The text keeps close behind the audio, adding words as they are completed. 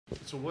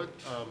So what,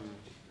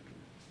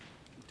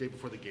 day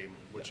before the game,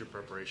 what's your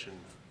preparation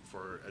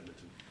for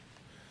Edmonton?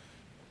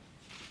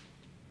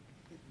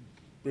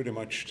 Pretty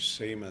much the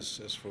same as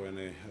for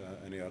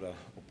any other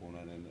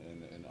opponent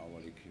in our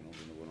league. You know,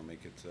 we want to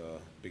make it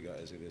bigger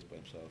as it is by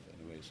himself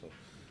anyway. So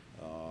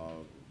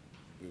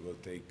we will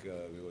take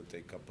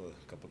couple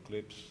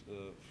clips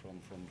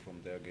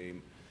from their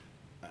game,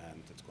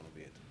 and that's going to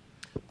be it.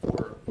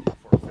 For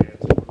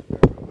fans in North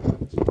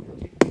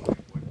America,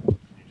 what can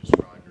you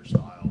describe your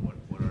style?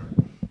 What are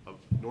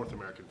North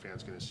American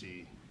fans going to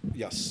see?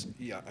 Yes,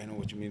 yeah, I know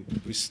what you mean.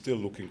 We're still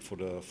looking for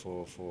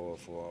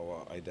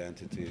our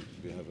identity.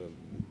 We have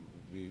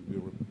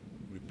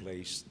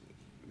replaced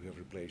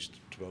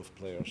 12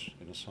 players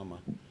in the summer,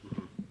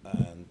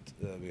 and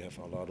we have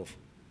a lot of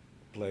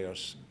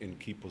players in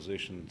key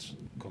positions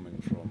coming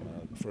from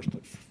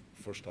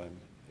first time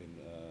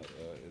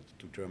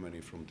to Germany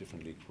from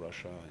different leagues,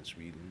 Russia and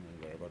Sweden and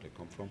wherever they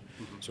come from.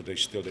 So they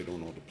don't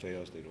know the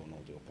players, they don't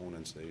know the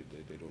opponents, they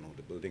don't know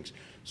the buildings.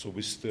 So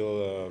we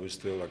still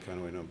are kind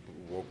of in a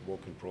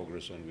work in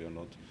progress, and we are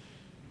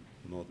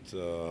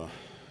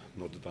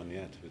not done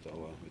yet with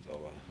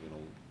our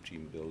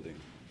team building.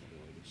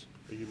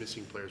 Are you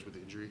missing players with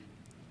injury?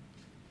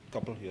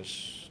 Couple,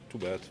 yes. Too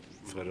bad.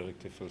 Frederick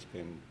Tiffels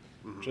came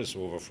just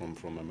over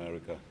from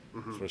America.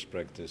 First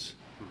practice,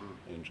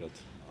 injured,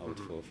 out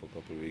for a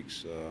couple of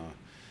weeks.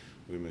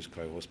 We miss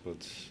Kai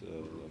Hospert,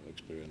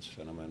 experienced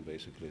centerman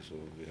basically, so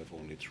we have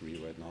only 3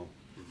 right now.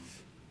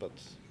 But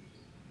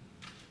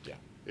yeah.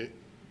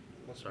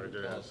 Sorry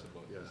to ask.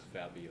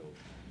 Fabio.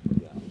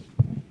 Yeah.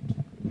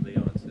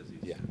 Leon says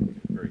he's a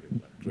very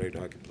good player. Great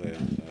hockey player,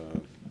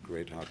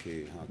 great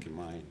hockey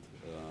mind.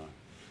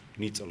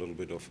 Needs a little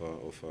bit of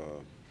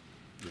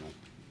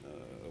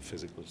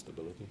physical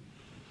stability,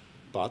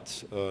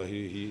 but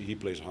he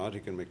plays hard.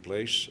 He can make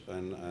plays,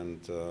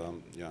 and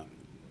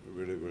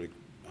really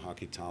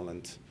hockey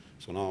talent.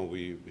 So now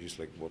he's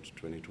like what,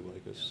 22, I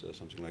guess,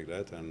 something like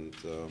that, and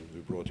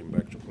we brought him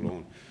back to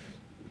Cologne,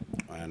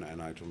 and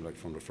I told him, like,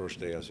 from the first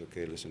day, I said,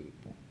 okay, listen,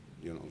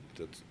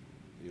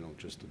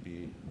 just to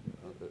be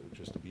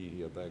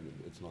here back,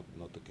 it's not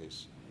the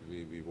case.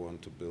 We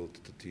want to build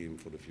the team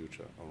for the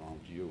future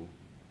around you,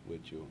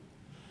 with you,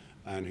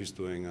 and he's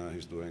doing a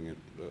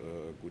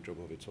good job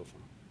of it so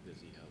far. Does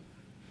he have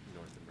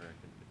North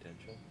American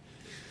potential?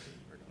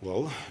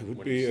 Well, it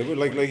would be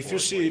like if you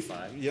see,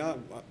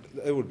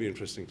 it would be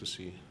interesting to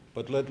see.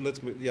 But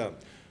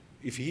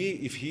if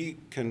he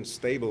can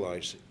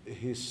stabilize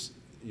his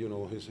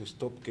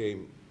top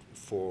game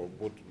for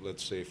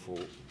let's say for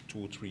 2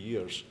 or 3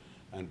 years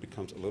and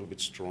becomes a little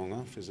bit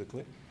stronger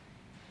physically,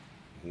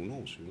 who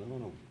knows? You never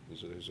know.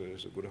 He's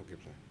a good hockey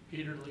player.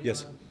 Peter,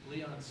 Yes.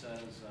 Leon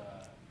says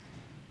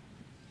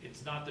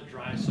it's not the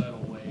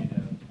Draisaitl way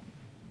to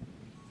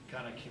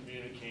kind of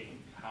communicate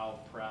how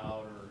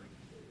proud, or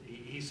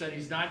he said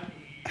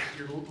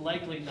you're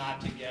likely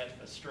not to get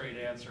a straight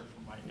answer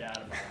from my dad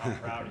about how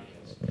proud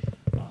he is.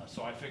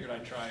 So I figured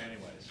I'd try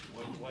anyways.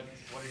 What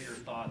are your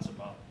thoughts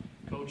about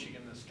coaching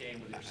in this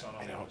game with your son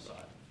on the other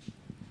side?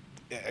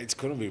 It's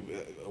going to be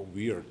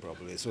weird,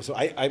 probably. So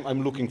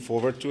I'm looking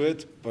forward to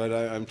it, but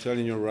I'm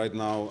telling you right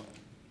now,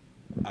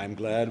 I'm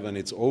glad when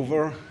it's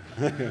over.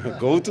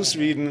 Go to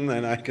Sweden,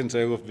 and I can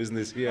take off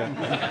business here.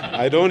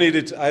 I don't need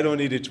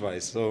it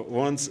twice. So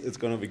once, it's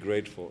going to be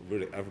great for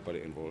really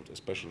everybody involved,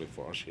 especially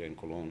for us here in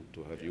Cologne,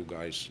 to have you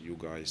guys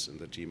and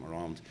the team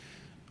around.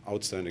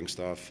 Outstanding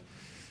stuff,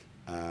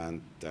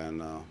 and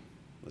then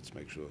let's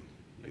make sure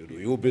you do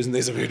your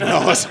business and we do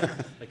ours.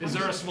 Is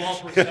there a small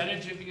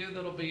percentage of you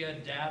that'll be a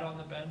dad on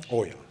the bench?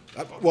 Oh yeah.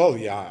 Well,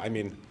 yeah. I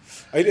mean,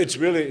 it's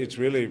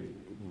really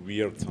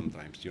weird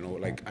sometimes.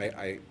 Like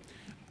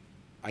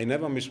I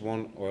never miss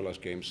one Oilers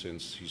game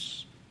since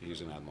he's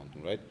in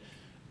Edmonton, right?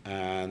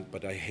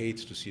 But I hate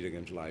to see the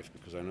games live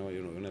because I know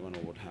you never know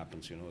what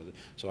happens.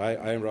 So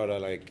I rather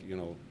like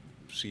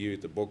see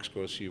the box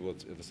score, see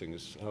what everything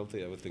is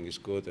healthy, everything is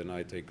good, and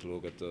I take a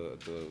look at the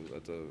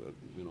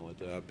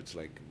app. It's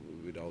like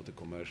without the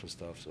commercial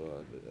stuff.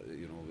 So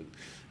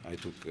I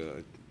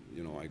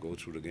go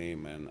through the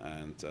game and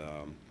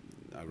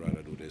I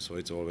rather do this. So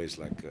it's always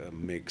like a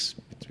mix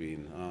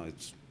between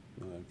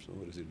so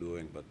what is he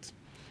doing, but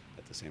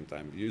at the same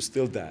time you're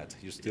still dad.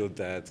 You're still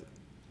dad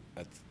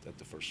at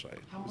the first sight.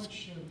 How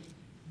much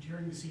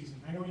during the season?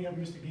 I know you haven't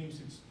missed a game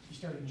since you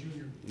started in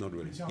junior. Not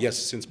really. Yes,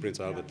 since Prince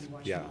Albert.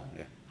 Yeah.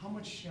 How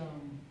much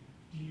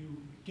do you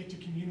get to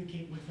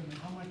communicate with them, and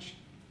how much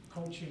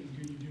coaching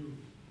do you do?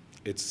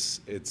 It's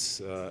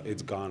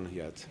gone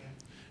yet.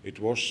 Yeah. It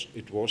was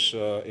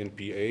in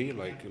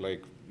PA,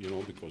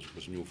 because it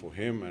was new for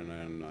him,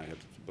 and I had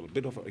a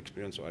bit of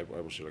experience, so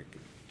I was like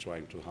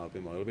trying to help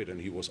him a little bit,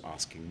 and he was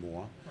asking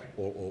more, right,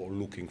 or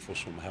looking for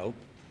some help,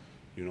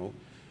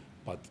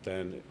 But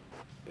then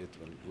it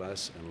went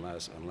less and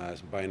less and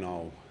less. By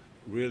now,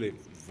 really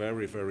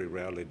very, very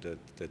rarely that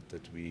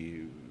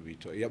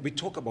we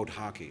talk about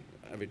hockey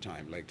every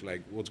time,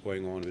 like what's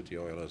going on with the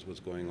Oilers,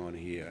 what's going on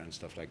here and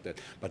stuff like that.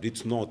 But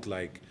it's not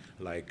like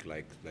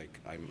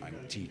I'm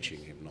teaching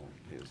him. No,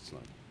 it's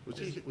not.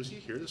 Was he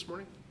here this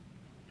morning?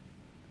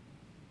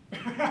 Is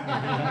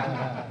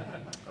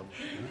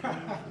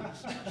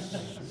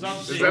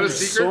that a secret,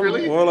 Some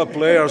really? Oiler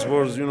players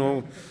was, you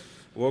know,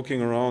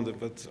 walking around it,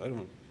 but I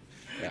don't.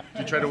 Yeah.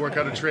 Did you try to work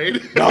out a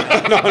trade? No. No,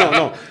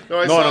 I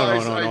No, saw,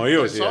 no, no, I he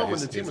was- saw yeah, him when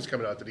the he's- team was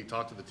coming out. Did he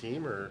talk to the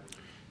team or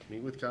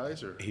meet with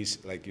guys or?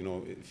 He's like, you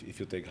know, if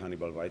you take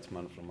Hannibal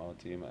Weizmann from our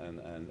team and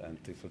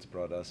Tiffel's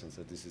brothers, and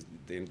said this is,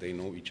 they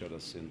know each other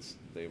since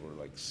they were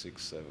like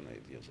 6, 7,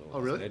 8 years old. Oh,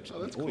 really? They're- Oh,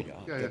 that's cool. yeah.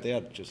 Yeah, yeah. They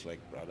are just like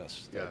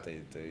brothers. Yeah.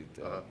 They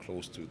are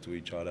close to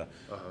each other.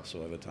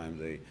 So every time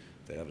they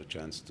have a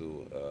chance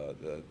to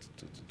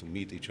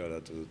meet each other,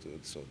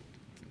 so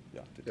yeah,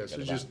 Yeah, so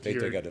take just they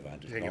here take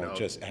advantage. hanging No, out.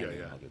 just Yeah, hanging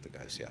yeah. out with the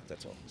guys. Yeah,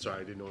 that's all. Sorry,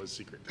 I didn't know it was a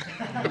secret.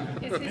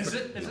 Is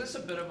this a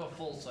bit of a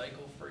full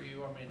cycle for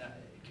you? I mean,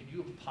 could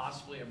you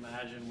possibly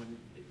imagine when,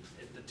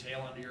 at the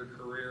tail end of your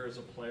career as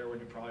a player,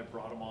 when you probably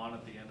brought them on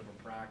at the end of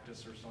a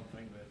practice or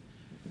something, that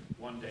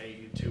one day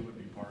you too would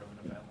be part of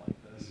an event like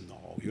this?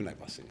 No, you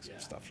never think Yeah.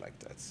 stuff like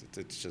that.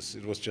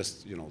 It was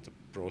just, you know, the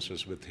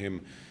process with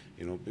him.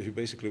 You know, he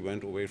basically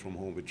went away from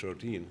home with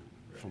 13,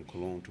 from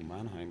Cologne to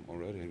Mannheim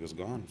already. He was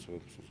gone.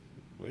 So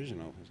where is he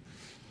now?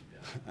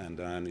 Yeah. And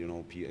then, you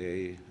know,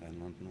 PA and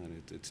Mountain,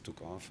 and it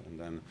took off. And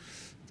then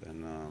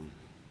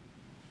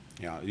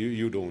yeah,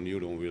 you don't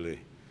really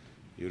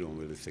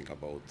think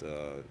about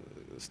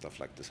stuff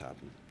like this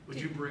happen. Would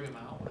you bring him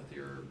out with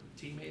your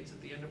teammates at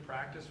the end of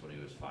practice when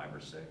he was 5 or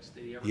 6?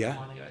 Did he ever Yeah,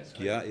 come on the ice?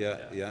 yeah.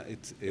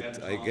 Ben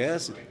I Thompson,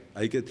 guess right?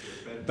 I get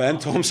Ben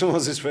Thompson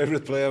was his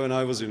favorite player when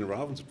I was in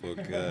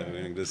Ravensburg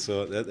winning this.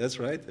 So that's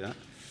right.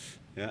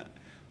 Yeah.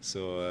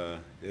 So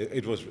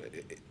it was.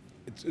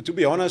 To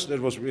be honest, it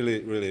was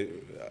really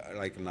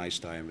like a nice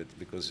time.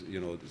 Because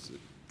you know, it's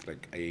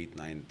like 8,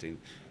 9, 10.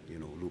 You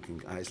know, looking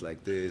eyes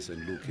like this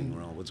and looking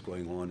around what's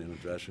going on in the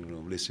dressing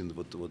room, listening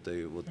to what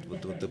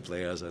the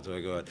players are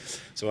talking about.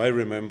 So I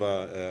remember,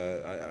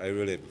 I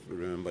really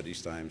remember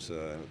these times.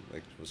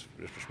 Like it was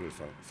really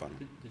fun.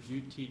 Did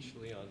you teach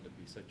Leon to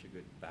be such a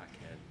good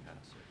backhand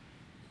passer?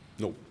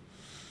 No,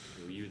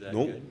 Were you that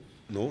no, good?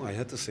 no. I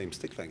had the same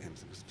stick like him.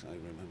 I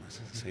remember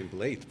same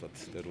blade, but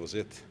that was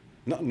it.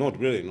 Not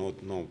really,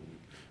 no.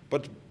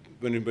 But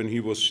when he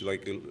was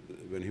like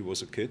when he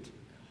was a kid.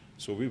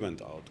 So we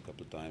went out a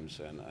couple of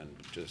times and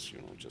just, you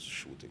know, just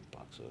shooting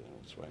pucks,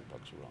 throwing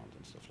pucks around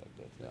and stuff like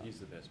that. Yeah. He's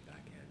the best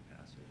backhand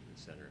passer in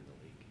the center in the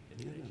league, in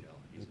the NHL.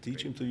 He's a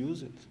Teach great him to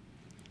use it.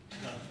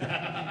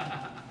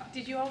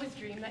 Did you always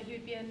dream that he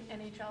would be an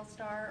NHL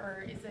star,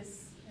 or is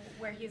this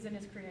where he is in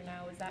his career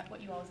now? Is that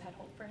what you always had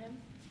hope for him?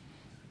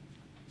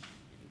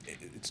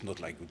 It's not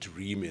like we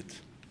dream it,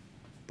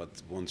 but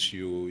once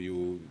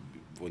you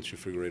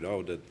figure it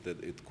out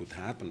that it could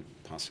happen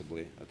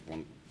possibly at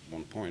one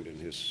point in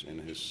his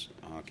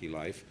hockey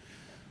life,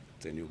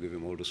 then you give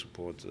him all the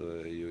support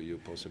you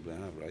possibly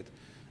have, right?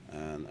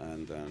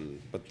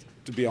 But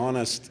to be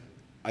honest,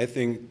 I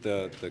think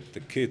the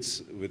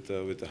kids with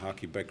the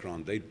hockey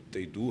background,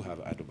 they do have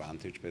an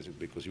advantage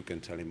basically because you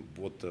can tell him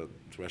what the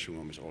dressing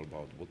room is all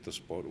about, what the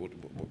sport, what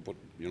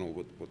you know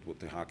what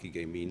the hockey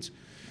game means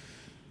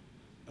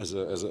as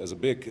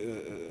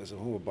a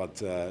whole. But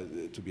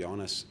to be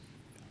honest,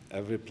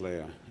 every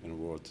player in the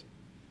world,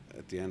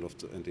 at the end of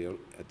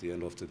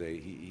the day,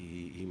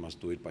 he must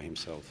do it by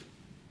himself.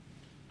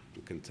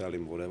 You can tell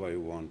him whatever you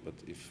want, but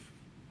if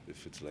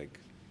it's like,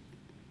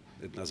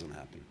 it doesn't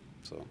happen.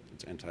 So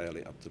it's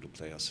entirely up to the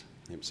players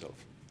himself.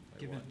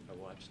 I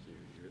watched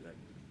you that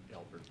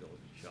Albertville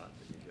shot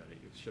that you got.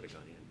 You should have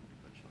gone in.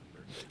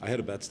 I had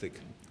a bad stick.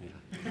 Yeah.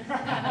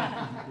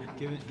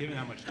 Given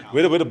how much talent.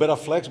 With a better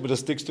flex, with the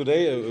sticks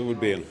today, it would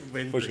be in.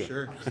 For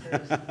sure.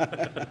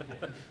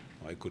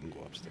 I couldn't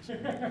go upstairs.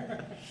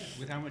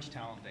 With how much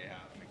talent they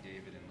have,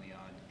 McDavid and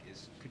Leon,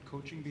 could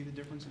coaching be the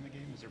difference in the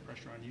game? Is there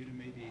pressure on you to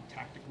maybe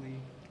tactically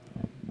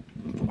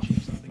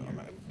achieve something here?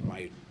 I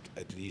might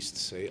at least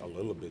say a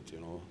little bit, you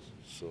know.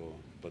 So,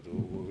 but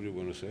what do you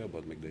want to say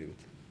about McDavid?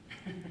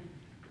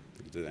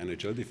 The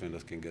NHL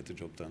defenders can get the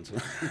job done.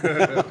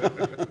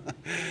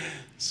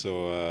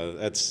 So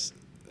that's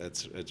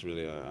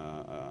really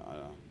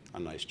a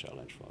nice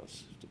challenge for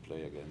us to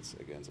play against,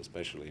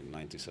 especially in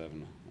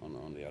 '97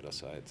 on the other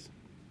side.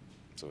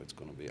 So it's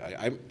going to be.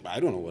 I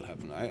don't know what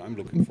happened. I'm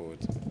looking forward.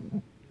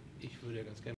 Ich würde ganz gerne